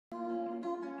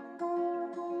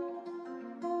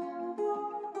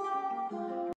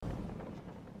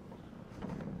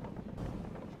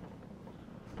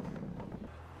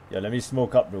Yo, let me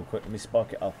smoke up real quick. Let me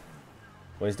spark it up.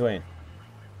 Where's Dwayne?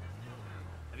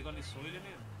 Have you got any soil in it?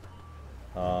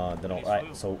 They're not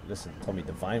right. So listen, Tommy,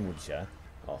 the Vinewood, yeah.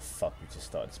 Oh fuck, we just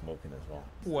started smoking as well.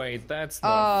 Wait, that's the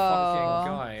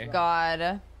fucking guy.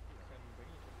 God.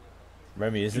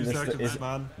 Remy, isn't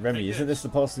this the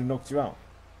person who knocked you out?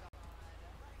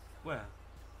 Where?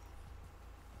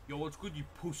 Yo, what's good, you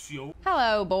pussy? Yo.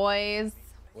 Hello, boys.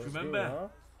 Remember? Huh?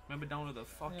 Remember down at the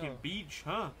fucking beach,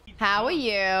 huh? How are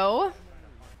you?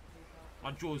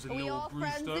 My jaw's a Are we little all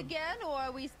bruised friends up. again, or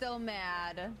are we still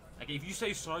mad? Okay, if you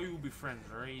say sorry, we'll be friends,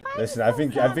 right? Listen, I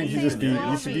think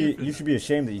you should be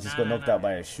ashamed that you just got knocked out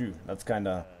by a shoe. That's kind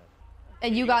of.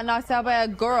 And you got knocked out by a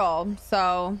girl,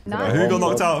 so. Wait, who got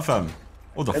knocked out, fam?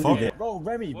 What the fuck? Bro,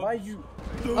 Remy, why you?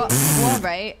 All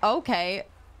right, okay.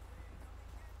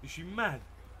 Is she mad?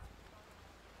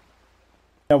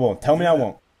 I won't. Tell me I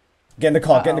won't. Get in the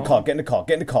car. Get in the car. Get in the car.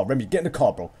 Get in the car. Remy, get in the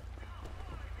car, bro.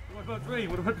 What about Dwayne?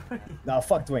 What about Dwayne? Nah,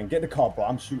 fuck Dwayne. Get in the car, bro.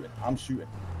 I'm shooting. I'm shooting.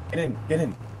 Get in. Get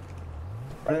in.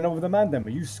 Running over the man, then,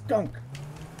 but you skunk.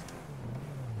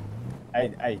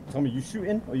 Hey, Tommy, you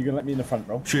shooting, or you gonna let me in the front,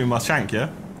 bro? Shooting my shank, yeah?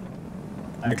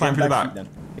 You climb through the back. Then.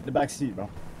 Get the back seat, bro.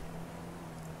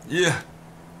 Yeah.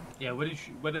 Yeah, where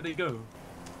did they go?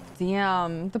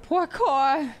 Damn, the poor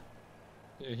car.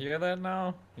 You hear that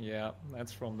now? Yeah,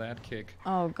 that's from that kick.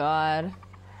 Oh God.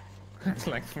 It's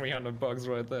like $300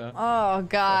 right there. Oh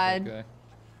God. Okay.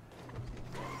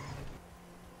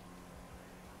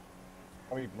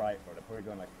 Probably right, bro. They're probably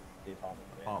going like 800.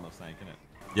 Partner snake, innit?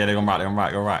 Yeah, they're on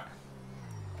right, you're right.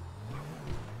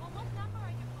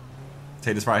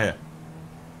 Take this right here.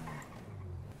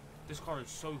 This car is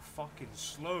so fucking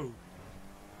slow.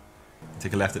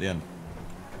 Take a left at the end.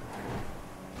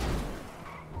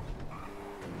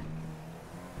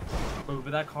 Bro,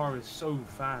 but that car is so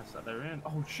fast that they're in.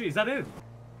 Oh shit, is that it?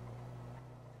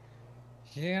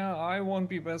 Yeah, I won't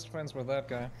be best friends with that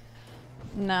guy.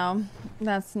 No,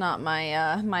 that's not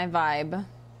my my vibe,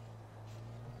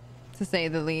 to say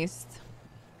the least.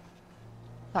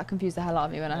 That confused the hell out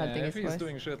of me when I heard if his he's voice.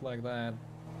 doing shit like that.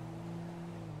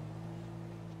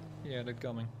 Yeah, they're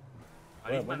coming.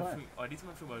 These men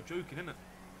think we're joking, innit?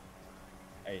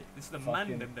 Hey, this is the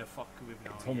man them they're fucking with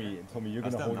now. Tommy, you're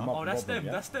gonna hold him up. Oh, that's them,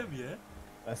 yeah? That's them, yeah?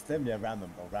 That's them, yeah, ram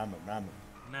them, bro, ram them.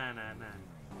 Nah.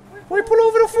 Wait, pull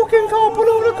over the fucking car,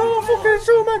 fucking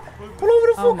show, man. Pull over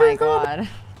the fucking car. Oh my God.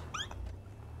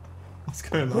 What's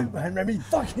going on? Man, Remy,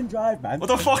 fucking drive, man. What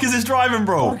the fuck is this driving,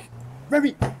 bro?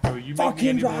 Remy, bro, you make me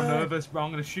any more nervous, bro.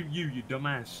 I'm gonna shoot you, you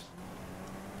dumbass.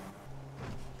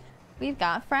 We've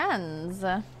got friends.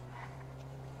 Come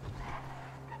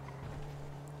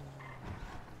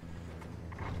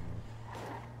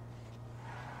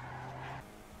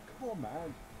on,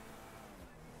 man.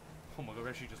 Oh my God, I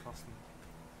actually just lost him.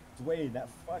 Dwayne, that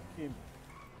fucking.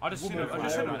 I just seen him.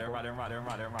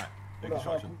 Right. Big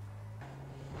destruction.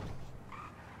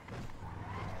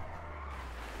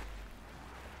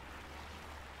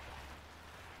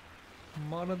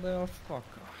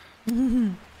 Motherfucker.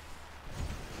 You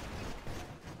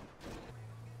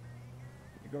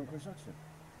going construction?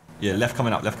 Yeah, left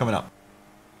coming up.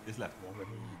 This left.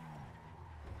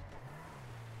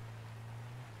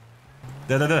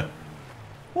 There.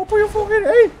 Oh, put your fucking,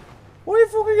 hey! Why you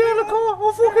fucking get out of the car?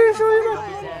 I'll fucking show you,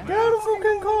 man. Get out of the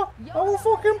fucking car. I will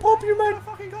fucking pop you, man.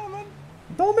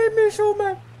 Don't make me show,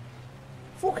 man.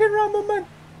 Fucking ram him, man.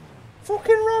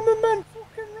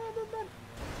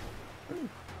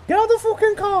 Get out of the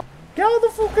fucking car. Get out of the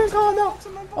fucking car now.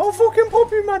 I'll fucking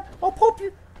pop you, man. I'll pop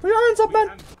you. Put your hands up,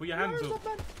 man. Put your hands up.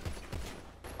 Man.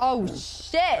 Oh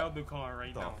shit. Get out of the car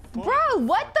right now. Bro,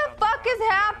 what the fuck is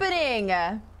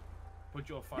happening? Put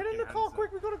your fucking Get in the car, hands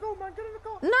quick. We gotta go, man. Get in the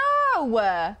car. No.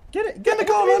 Get in the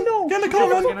car, man. Get in the car,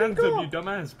 man. Put your hands up, you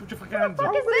dumbass. Put your fucking hands up.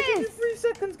 What the fuck is Give you 3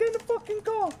 seconds. Get in the fucking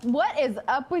car. What is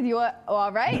up with your?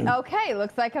 All right. Okay.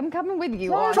 Looks like I'm coming with you.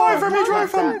 Drive for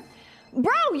me.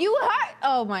 Bro, you hurt.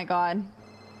 Oh my God.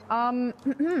 Where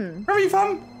are you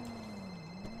from?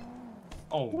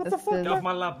 Oh, What the fuck? get off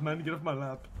my lap, man. Get off my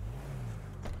lap.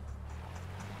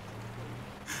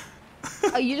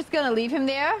 Are you just gonna leave him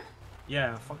there?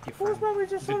 Yeah, fuck you, What's friend. wrong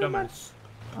with He's a your son, man? dumbass.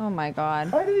 Oh my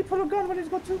God. Why did he pull a gun when he's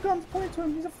got 2 guns pointed to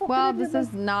him? He's a fucking Well, idiot, this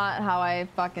is not how I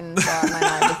fucking thought my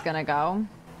night was gonna go.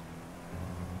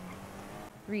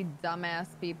 3 dumbass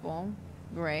people.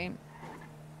 Great.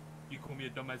 You call me a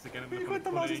dumbass again, I'm gonna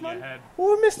put it in your head.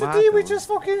 Oh, Mr. D, we just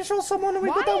fucking shot someone and we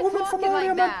got that woman from earlier, like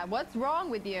man. that? What's wrong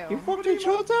with you? You fucking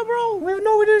shot her, bro. We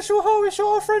didn't shoot her. We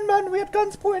shot our friend, man. We had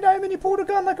guns pointed at him and he pulled a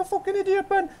gun like a fucking idiot,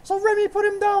 man. So Remy put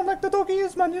him down like the dog he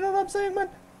is, man. You know what I'm saying, man?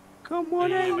 Come on,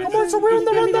 Come on, so we're on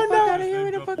the run down now.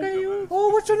 Where the fuck are you? Oh,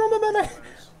 what's your number, man?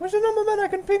 What's your number, man? I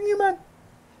can ping you, man.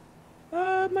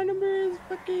 My number is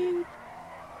fucking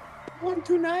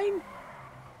 129.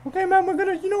 Okay, man, we're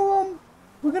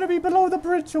gonna be below the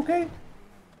bridge, okay?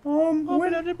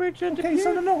 Below the bridge at the Okay,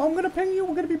 so pier? no, I'm gonna ping you.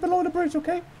 We're gonna be below the bridge,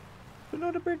 okay?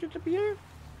 Below the bridge at the pier?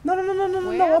 No,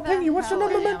 Where I'll the ping you. What's your hell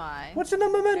number, am man? I? What's your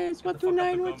number, man? It's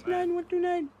 129,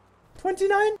 129.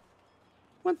 29?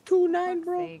 129,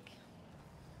 bro. Sake.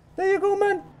 There you go,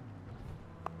 man.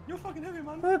 You're fucking heavy,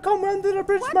 man. Come round to the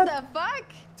bridge, What man. the fuck?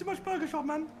 Too much burger shop,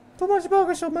 man. Too much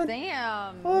burger shop, man.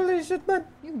 Damn. Holy shit, man.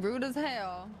 You rude as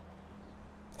hell.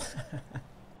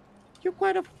 You're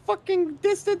quite a fucking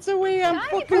distance away. I'm Can I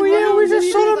fucking. Oh yeah, we just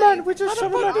you shot him, like- man. We just How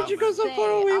shot the him, fuck man. did you go so far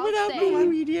away I'll without stay.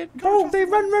 me, you idiot? Bro, they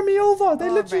ran Remy over. They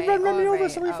literally ran Remy over,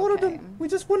 alright, so we followed okay. them. We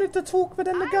just wanted to talk, but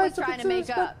then the I guys was took trying it to make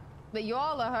serious, up, but you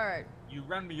all are hurt. You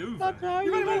ran me over. Not now,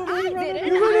 you ran ran over. over. I You ran didn't.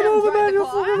 over. You ran I it over, drove man. the You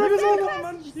car. fucking ran us I'm over.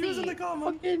 Man, in he was in the seat. car,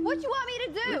 man. Fucking What you want me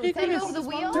to do? Take ridiculous. over the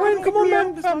wheel? Dwayne, come on,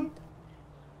 man. Fam.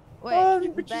 Wait,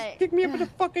 You just they- pick me up in the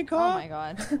fucking Oh car. my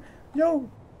god. Yo.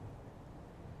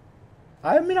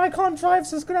 I mean, I can't drive,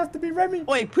 so it's gonna have to be Remy.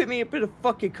 Oi, put me up in the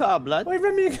fucking car, blood. Wait,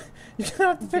 Remy, you're gonna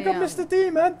have to pick up Damn. Mr. D,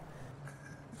 man.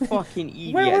 Fucking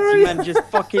idiots. where are You you? man just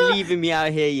fucking leaving me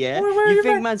out here, yeah? Where are You you,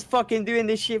 think man? man's fucking doing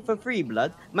this shit for free,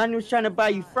 blood? Man was trying to buy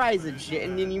you fries and shit,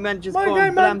 and then you man just My go guy,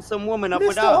 and man. blam some woman up Mr.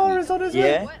 without R me. is on his way.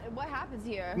 Yeah? What happens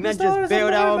here? Man Mr. R is just on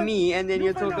bailed the out way, on man. me, and then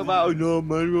you talk about, oh no,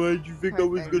 man, why did you think I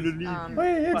was Perfect. gonna leave?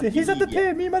 Wait, Fucking he's at the idiot.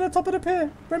 pier. Me, man, at the top of the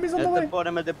pier. Remy's on the At way. the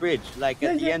bottom of the bridge, like Yeah,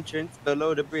 at the yeah. entrance,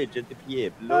 below the bridge, at the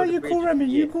pier. Below Oh, the you bridge cool, at Remy.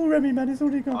 the You pier. cool, Remy, man. He's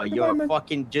already gone. Oh, Goodbye, you're man.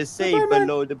 fucking just say Goodbye, man.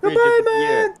 below the bridge Goodbye,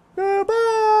 at the pier. man.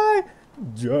 Goodbye.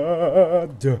 Ja.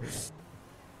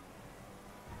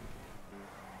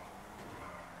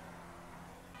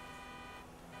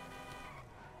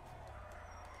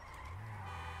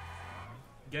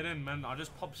 Get in, man. I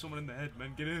just popped someone in the head,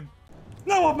 man. Get in.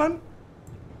 Now what, man?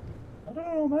 I don't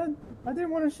know, man. I didn't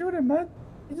want to shoot him, man.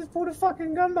 He just pulled a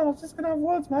fucking gun, man. I was just gonna have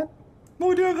words, man. What are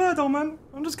we doing here, though, man?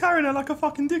 I'm just carrying it like a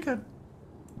fucking dickhead.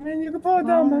 I mean, you can put it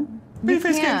down, man. Babyface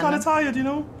getting can. kind of tired, you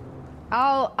know?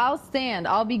 I'll stand.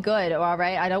 I'll be good. All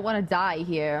right. I don't want to die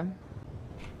here.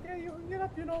 Yeah, you can get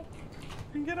up, you know.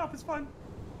 You can get up, it's fine.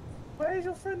 Why is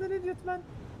your friend an idiot, man?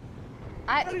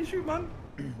 How do you shoot, man?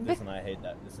 Listen, I hate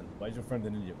that. Listen, why is your friend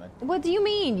an idiot, man? What do you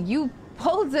mean? You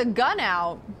pulled a gun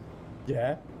out.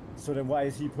 Yeah? So then why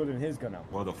is he pulling his gun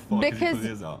out? What the fuck Because- is he putting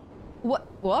his out? What?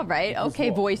 Well, right. Okay,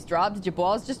 what? voice drop. Did your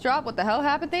balls just drop? What the hell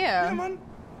happened there? Yeah, man.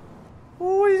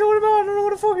 Oh, what are you talking about? I don't know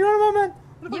what the fuck you're on about, man.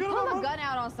 What the You fuck pull you a on, man? gun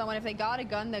out on someone. If they got a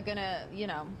gun, they're gonna, you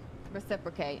know,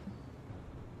 reciprocate.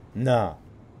 Nah.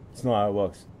 It's not how it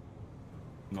works.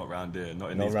 Not round here,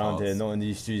 not in Not these around parts. here, not in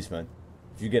these streets, man.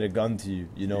 If you get a gun to you,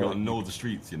 you know. You gotta know the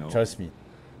streets, you know? Trust me.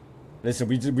 Listen,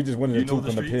 we just wanted You to know talk the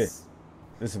on the pier. streets?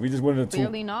 Listen, we just wanted to talk.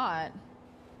 Clearly not.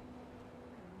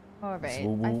 All right.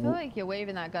 So, I feel like you're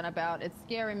waving that gun about. It's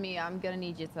scaring me. I'm gonna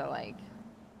need you to like.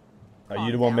 Are calm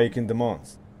you the one down. making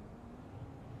demands?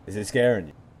 Is it scaring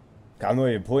you? I'm not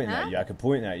even pointing Huh? at you. I can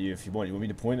point at you if you want. You want me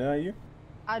to point it at you?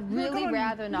 I'd No, really come on,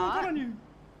 rather no, come not. on, you.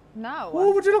 No.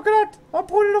 Oh, would you look at that? I'm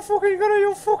pointing a fucking gun at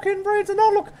your fucking brains, and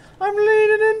now look, I'm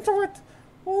leaning into it.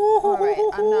 Oh, All right.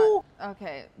 I'm not.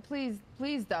 Okay.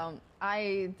 Please don't.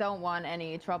 I don't want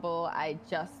any trouble. I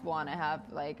just want to have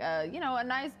like a, you know, a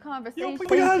nice conversation. Yo,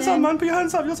 put your hands up, man. Put your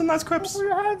hands up. You got some nice crips. Put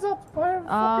your hands up. I am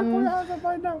fucking put your hands up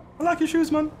right now. I like your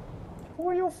shoes, man.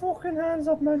 Put your fucking hands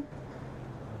up, man.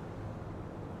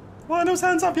 Why are those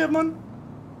hands up yet, man?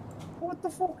 Put the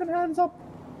fucking hands up.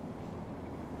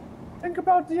 Think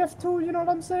about the F2, you know what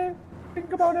I'm saying?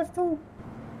 Think about F2.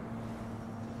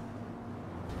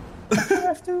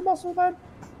 F2 muscle, man.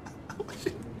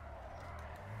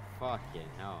 Fucking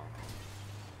hell.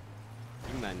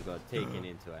 You man got taken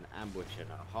into an ambush and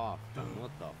a half, man.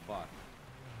 What the fuck?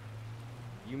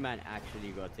 You man actually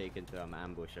got taken to an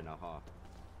ambush and a half.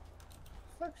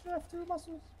 Flexion F2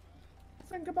 muscles.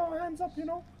 Think about hands up, you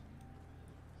know?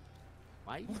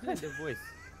 Why are you doing the voice?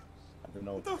 I don't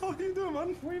know. What the fuck are you doing, man?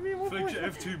 What do you mean? What Flex your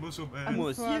voice? F2 muscle, man.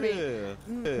 Almost, Sorry.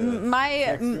 yeah.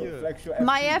 My Flex your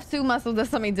my F2. F2 muscle does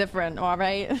something different. All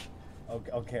right.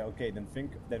 Okay. Then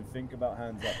think about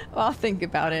hands up. I'll think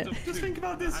about it. Just think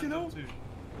about this, you know? Hands up too.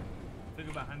 Think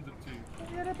about hands up too.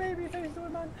 Yeah, the baby face do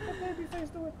it, man. The baby face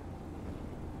do it.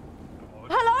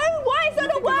 Hello? Why is that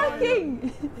not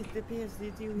working? The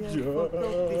PSD deal here fucked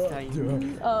up this time.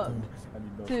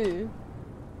 Two.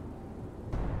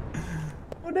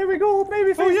 Oh, there we go,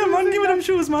 baby face. Oh, yeah, do man. it, Give me man. them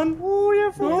shoes, man. Oh, yeah,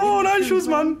 fucking Oh, nice shoes,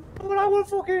 man. Oh, I will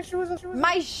fucking shoes.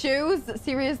 My shoes?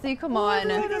 Seriously? Come on.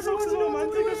 Take your socks as well, man.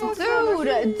 Take your socks as well.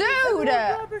 Dude, dude.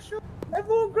 Grab the shoe.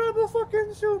 Everyone grab a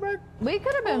fucking shoe, man. We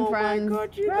could have been friends.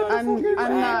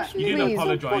 I'm not. You didn't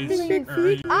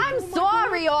Please. apologize. I'm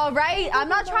sorry, all right? I'm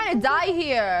not trying to die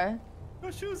here.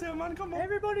 Your shoes here, man. Come on.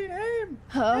 Everybody aim.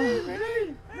 Oh. Remy,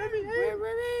 aim.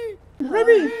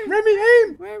 Remy,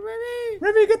 aim.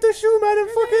 Remy, get the shoe, man, and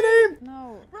fucking aim.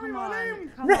 No, Remy, come on.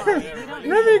 aim. Come on. We don't need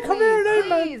Remy, to come here and aim,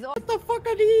 man. please. What the fuck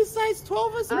are these size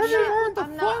 12 or some I'm shit? not- What the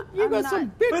I'm fuck? not- You I'm got not-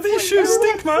 some big But these foot shoes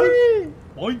stink, man. 3,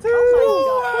 Boink. 2,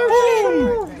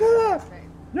 Oh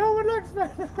 1. Yo, relax, man.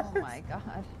 Oh my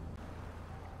god.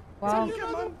 Wow.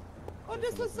 Man. Oh,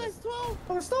 this was size 12.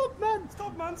 Oh, stop, man.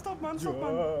 Stop, man. Stop, man. Stop,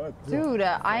 man. Dude,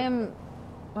 I am.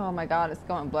 Oh my god, it's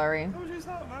going blurry. That was just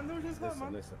hurt, man. That was just hurt,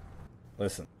 man.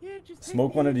 Listen. Yeah, just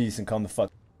Smoke one of these and calm the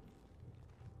fuck.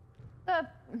 Uh,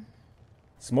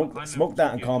 Smoke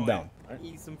that and calm down.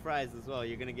 Eat some fries as well.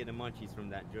 You're gonna get the munchies from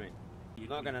that joint.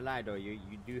 Not gonna lie though, you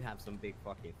do have some big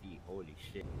fucking feet. Holy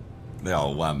shit. They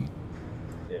are wham.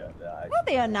 Yeah, no,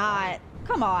 they are not.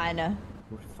 Come on.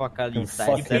 Who the fuck are can these size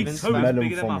fucking 7s? toes smell bigger them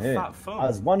than my from here. fat phone. I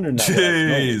was wondering that. when I was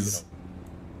going, Jeez.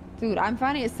 Dude, I'm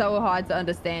finding it so hard to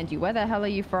understand you. Where the hell are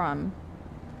you from?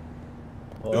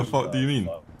 The fuck do you mean?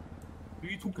 Who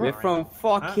you talking We're about from right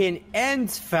now? fucking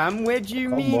Ends, fam. Where do you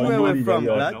Come mean on, where we're buddy, from,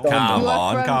 yo. blood? Come Come You are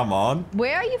on, from- come on.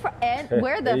 Where are you from?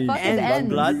 Where the Hey, fuck is Ends, Ends?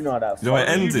 blood. You know that. You know where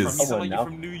fucking- Ends is? You Come sound on like now. you're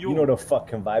from New You York. know the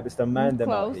fucking vibe. It's the man them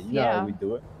out Close, here. You know yeah. how we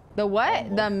do it. The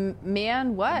what? The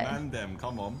man what? Man them,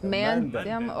 come on. Man man them?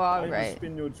 them. All Why you right.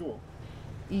 spin your jaw?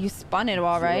 You spun it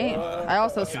all right. I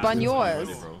also spun yours.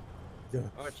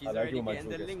 Oh, she's I like already when my getting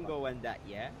the jaw gets lingo and that,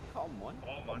 yeah? Come on.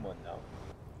 Come on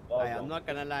now. I'm not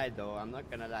gonna lie though, I'm not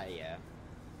gonna lie, yeah.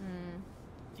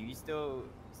 Do you still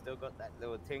got that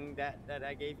little thing that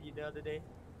I gave you the other day?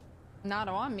 Not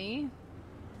on me.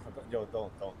 Yo,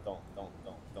 don't.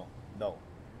 No.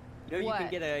 You know you can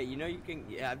What? get a,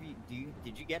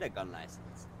 did you get a gun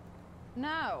license?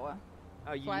 No.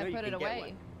 Oh, you So I know you put can it get away.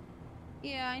 one.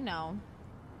 Yeah, I know.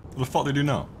 What the fuck they do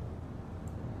now?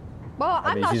 Well,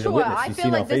 I'm mean, not she's a sure. witness. I She's feel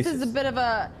seen like our this is a faces. bit of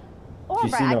a. All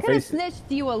She's right, seen I our could have faces. snitched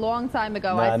to you a long time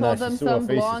ago. Nah, I nah, told she them saw our some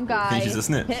faces, blonde bro. guy Think she's a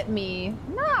snitch? hit me.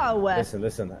 No. Listen. You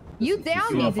Listen, down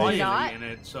she's me, seen our did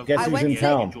faces. not? Guess I who's went in to-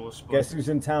 town? Guess who's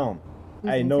in town?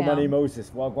 Who's Hey, in no town? money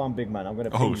Moses. Well, go on, big man. I'm gonna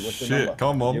pay Oh, you. What's the shit, number?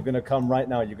 come on. You're gonna come right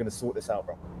now. You're gonna sort this out,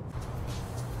 bro.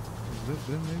 Live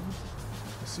there, maybe?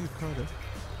 I see a car there.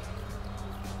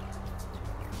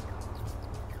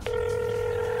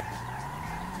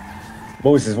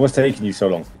 Moses, what's taking you so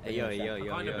long? Hey, yo,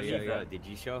 did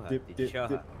you show her? Dip, Did you dip, show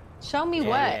dip. her? Show me Yeah,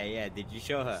 what? yeah, did you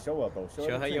show her? Show her, bro.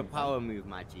 Show her your thing, power man. move,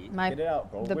 my G. My Get it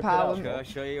out, bro. the Whip power- It out,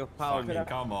 Show her your power Fucking move.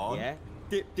 come on. Yeah?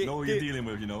 Know what you're dealing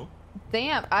with, you know?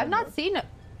 damn. I've not seen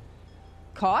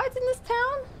cards in this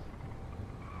town.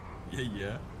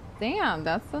 Yeah. Damn,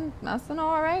 that's an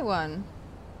all right one.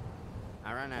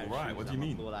 I ran out of Alright, shoes. what do you I'ma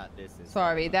mean? pull out this and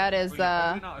Sorry, that is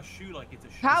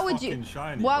How would you? fucking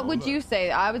shiny, What bro, would look. you say?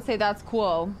 I would say that's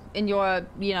cool. In your,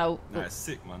 Nah, it's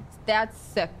sick, man. that's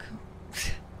sick.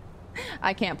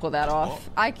 I can't pull that off.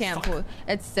 I can't pull.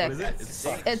 It's sick. What is it? It's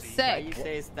sick. It's Why you sick.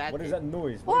 say it's that What is thing? that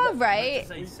noise? All right.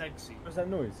 Say sexy. What's that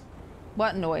noise?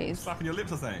 What noise? Slapping your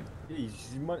lips or something? Yeah, he's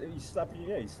slapping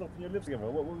your lips together.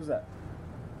 What was that?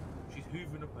 She's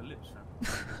hoovering up her lips, fam.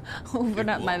 Open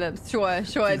up my lips. Sure.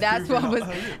 She's That's what hoovering was. up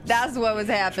her lips. That's what was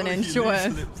happening. Surely Sure. he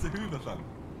leaves lips to Hoover, fam.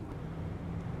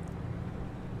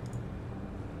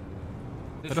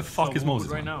 Where the fuck is Moses,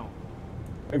 right man? now?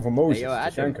 I'm from Moses. Hey, yo, to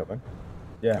Adam. Shanka, man.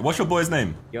 Yeah. What's your boy's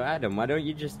name? Yo, Adam, why don't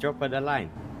you just drop her the line?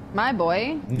 My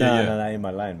boy. No, yeah. that ain't my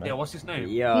line, man. Yeah, what's his name?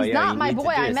 Yo, He's yo, not you my need to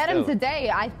boy. do I it met him still. today.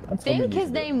 I That's think what you his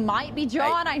need to name might be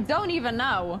John. I don't even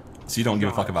know. So you don't give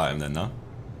a fuck about him then, no?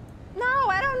 No,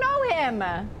 I don't know him.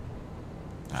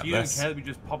 At You don't best. care that we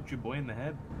just popped your boy in the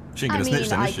head? She ain't I gonna mean, snitch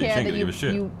then, I is she? She care ain't that gonna give a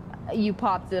shit. you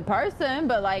popped the person,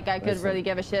 but like I could Listen, really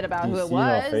give a shit about who You've it seen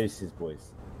our was. faces,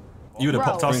 boys. You would have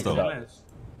Bro. popped us Think though. about it.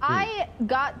 I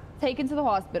got taken to the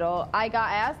hospital. I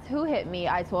got asked who hit me.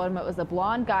 I told him it was a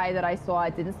blonde guy that I saw. I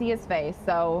didn't see his face,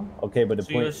 so Okay, but the So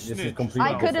you're point, a this is snitch. completely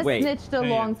I could have different. Wait. snitched a Hey,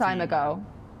 long time team. ago.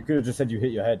 You could have just said you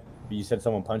hit your head, but you said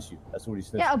someone punched you. That's what he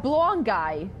snitched. Yeah, a blonde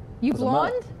guy. You Doesn't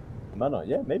matter. blonde? Man,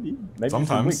 yeah, maybe. Maybe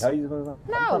Sometimes. How you gonna know?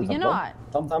 No, Sometimes you're I'm blonde.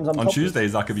 not. Sometimes I'm On topless.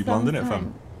 Tuesdays, I could be blonde in it, fam.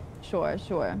 Sometime.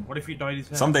 Sure. What if you dyed his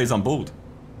hair? Some days I'm bald.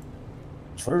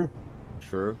 True.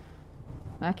 True.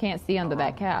 I can't see under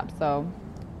that cap, so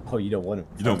Oh, you don't want him.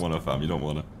 You don't want to, fam. You don't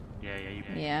want to. Yeah, you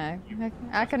yeah,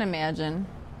 I can imagine.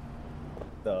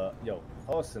 Yo,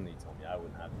 personally, Tommy, I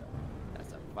wouldn't have that.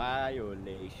 That's a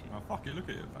violation. Oh, fuck it. Look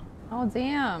at it, fam. Oh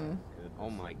damn. Oh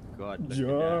my god, look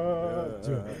at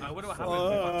that. I wonder what happened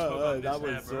if I told about that this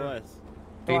hair, was bro. sauce.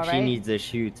 think she alright? needs a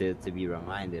shoe to be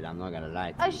reminded. I'm not gonna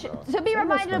lie to you, bro. To be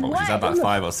reminded of Oh, she's had what? about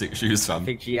 5 or 6 shoes, I fam.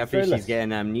 think she's less.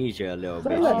 getting amnesia a little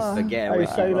bit. less. She's forgetting Hey, where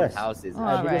say she less. runs houses.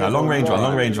 Alright. Nah, long range one,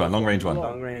 long range one, long range one.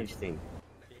 Long range thing.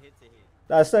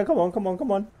 That's come on, come on,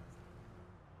 come on.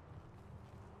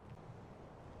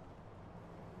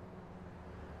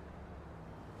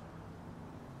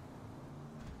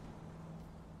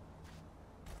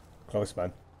 Close,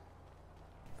 man.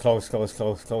 Close, close,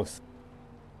 close, close.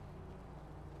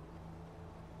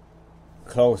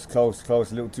 Close, close,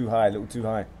 close. A little too high, a little too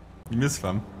high. You missed,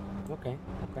 fam. Okay,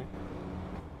 okay.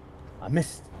 I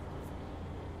missed.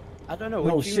 I don't know.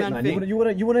 No What shit, you man man. think? You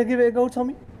wanna give it a go,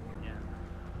 Tommy?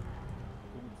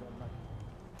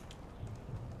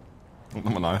 Not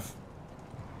my knife.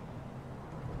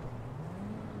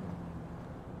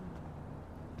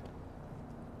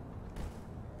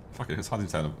 Fuck it, it's hard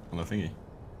to tell on the thingy.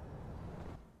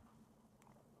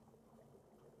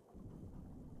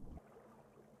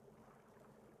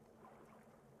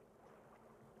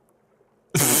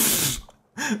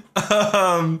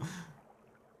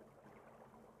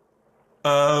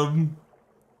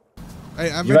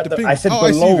 Hey, I'm You at at the ping. I said Oh,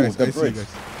 I see you below guys. the I see you bridge. guys.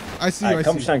 I see you. Alright, I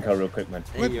come see you. shank her real quick, man.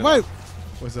 Wait, you wait. go.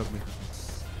 What's up, man?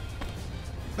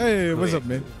 Hey, what's up,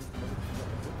 man?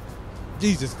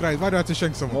 Jesus Christ, why do I have to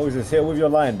shank someone? Moses, here with your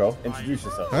line, bro. Introduce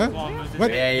yourself. Huh? What?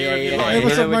 Yeah. Hey,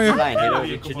 what's up, man?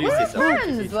 Introduce yourself.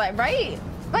 Friends, like, right?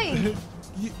 Like,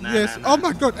 Yes. nah. Oh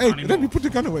my God. Hey, Not let anymore. me put the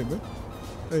gun away, man.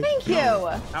 Hey, thank you.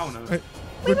 I don't know. hey,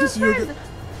 We good to got see you friends. again.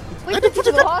 We I took didn't you put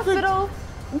to the the gun- hospital.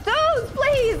 Dude,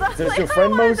 please. Is this Like, your I friend,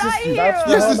 don't wanna Moses? die You here. vouch for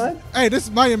Yes, her, this, man? hey, this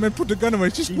is Maya, man. Put the gun away.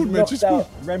 She's She cool, man. knocked She's cool. out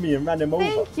Remy and ran him over.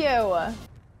 Thank you.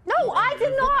 No, I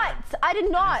did not. I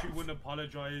did not. She wouldn't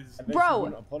apologize. I bet she Bro,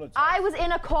 wouldn't apologize. I was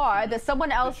in a car that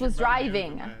someone else was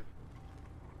driving.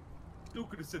 Still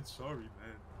could have said sorry,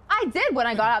 man. I did when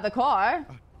I got out of the car.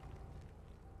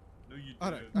 No, you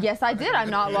Alright. didn't. Yes, I did. I'm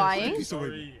not lying. He's away.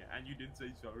 Sorry, and you didn't say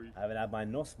sorry. I haven't had my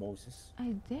nos, Moses.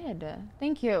 I did.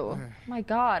 Thank you. My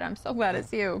God, I'm so glad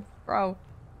it's you, bro.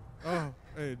 Oh,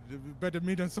 hey, better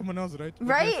me than someone else, right?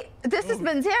 Right? This has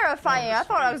been terrifying. I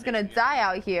thought I was gonna die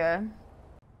out here.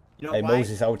 You know Hey, why?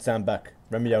 Moses, out stand back.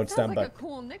 Remy, out Sounds stand like a back.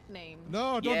 cool nickname.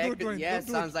 No, don't Yeah, do it, Dwayne. yeah, Don't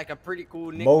do sounds it. like a pretty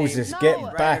cool nickname. Moses, No. get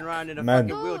Riding back, around in a man.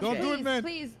 fucking wheelchair. Don't do it, please, man.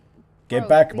 please. Get Bro,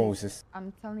 back, please. Moses.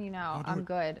 I'm telling you now, Don't do I'm it.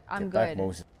 good. I'm Get back, good.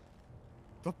 Moses.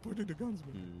 Stop pointing the guns,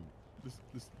 man. This.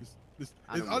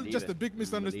 I It's don't all believe just it. a big I don't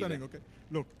misunderstanding, believe okay?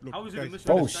 Look, How is it a guys.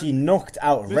 misunderstanding? Bro, she knocked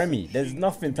out Listen, Remy. There's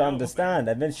nothing to understand.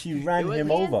 And then she ran was him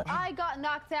me And over. I got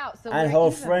knocked out, so And we're her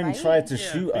even, friend right? tried to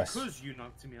Yeah, shoot us. because you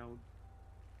knocked me out.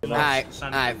 Alright, fuck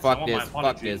I want my this, fuck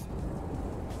apology. this.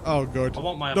 Oh, God. I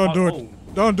want my Don't do apology.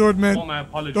 it. Don't do it, I man. want my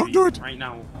apology Don't do it. right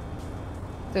now.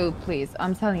 Dude, please.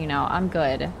 I'm telling you now, I'm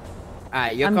good.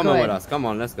 Alright, you're I'm coming good. with us. Come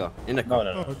on, let's go. In the No, car.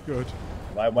 no, no. Oh,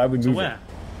 God. Why we So moving? where?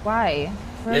 Why?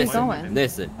 Where are you going?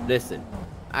 Listen.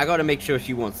 I gotta make sure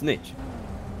she won't snitch.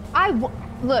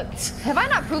 Look, have I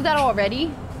not proved that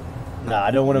already? Nah,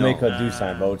 I don't want to No. make her do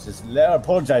something, bro. Just let her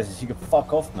apologize and she can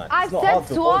fuck off, man. I've It's not hard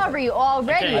said to apologize. sorry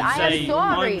already. Okay, I say, am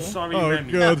sorry. I'm sorry, Oh,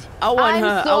 Remy. God. I want I'm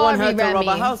her sorry, to rob a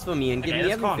Remy. house for me and give Okay, me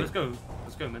let's go. everything.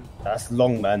 Let's go, man. That's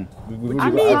long, man. We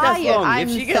I'm mean, that's tired. long. I'm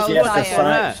If she gets so She has to tired. tired.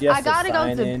 sign. She has I gotta to go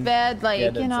sign to in, bed, like,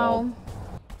 get a you know. job.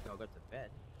 Go to bed.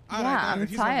 Yeah, I'm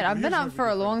tired. I've been up for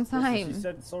a long She time.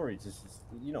 said sorry. Just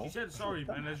you know. She said sorry,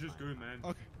 man. Let's just go, man.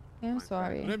 Okay. I'm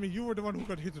sorry. Remy, you were the one who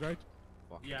got hit, right?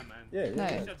 Yeah, man. Yeah, No.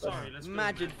 She said sorry. Let's go.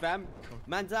 Imagine, Man. fam.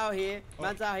 Man's out here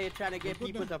trying to get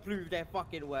people to prove their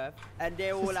fucking worth, and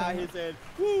they're all out here saying,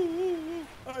 "Woo,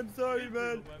 I'm sorry,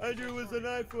 man. I knew it was an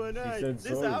eye for an eye." said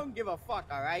Listen, sorry. I don't give a fuck,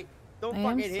 alright? Don't I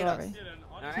am fucking hit us. sorry.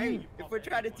 Alright? If we're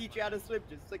trying to teach you how to swim,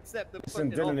 just accept the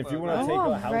Listen, fucking Dylan, if offer, you wanna bro. take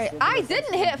Oh, her house right. over I the didn't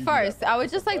fence, hit you do first. that. I would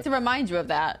just like to remind you of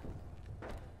that.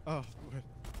 Oh, well.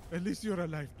 At least you're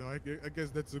alive, though. I guess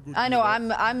that's a good I know. thing,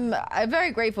 right? I'm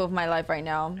very grateful for my life right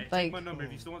now. Hey, take Like, my number.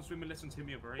 If you still want swimming lessons, hit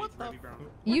me up, alright? What It's the Remy Brown.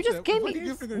 you just What gave the me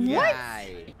gift are you gonna what?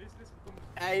 Aye.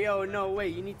 Hey, yo, no way.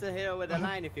 You need to hit her with a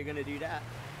line if you're gonna do that.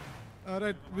 All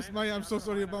right, Miss Maya, I'm so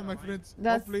sorry about my friends.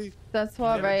 That's Hopefully, all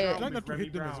never right. drown. try not to Remy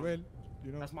hit them as Brown. well.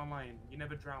 You know. That's my line. You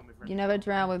never drown with Remy. You never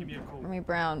drown with Give me a call. Remy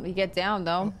Brown. We get down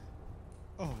though.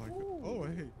 Oh my God. Oh,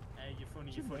 hey. Hey, you're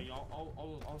funny. You're funny.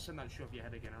 I'll send that shit off your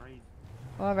head again, alright?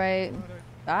 All right. All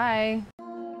right. Bye.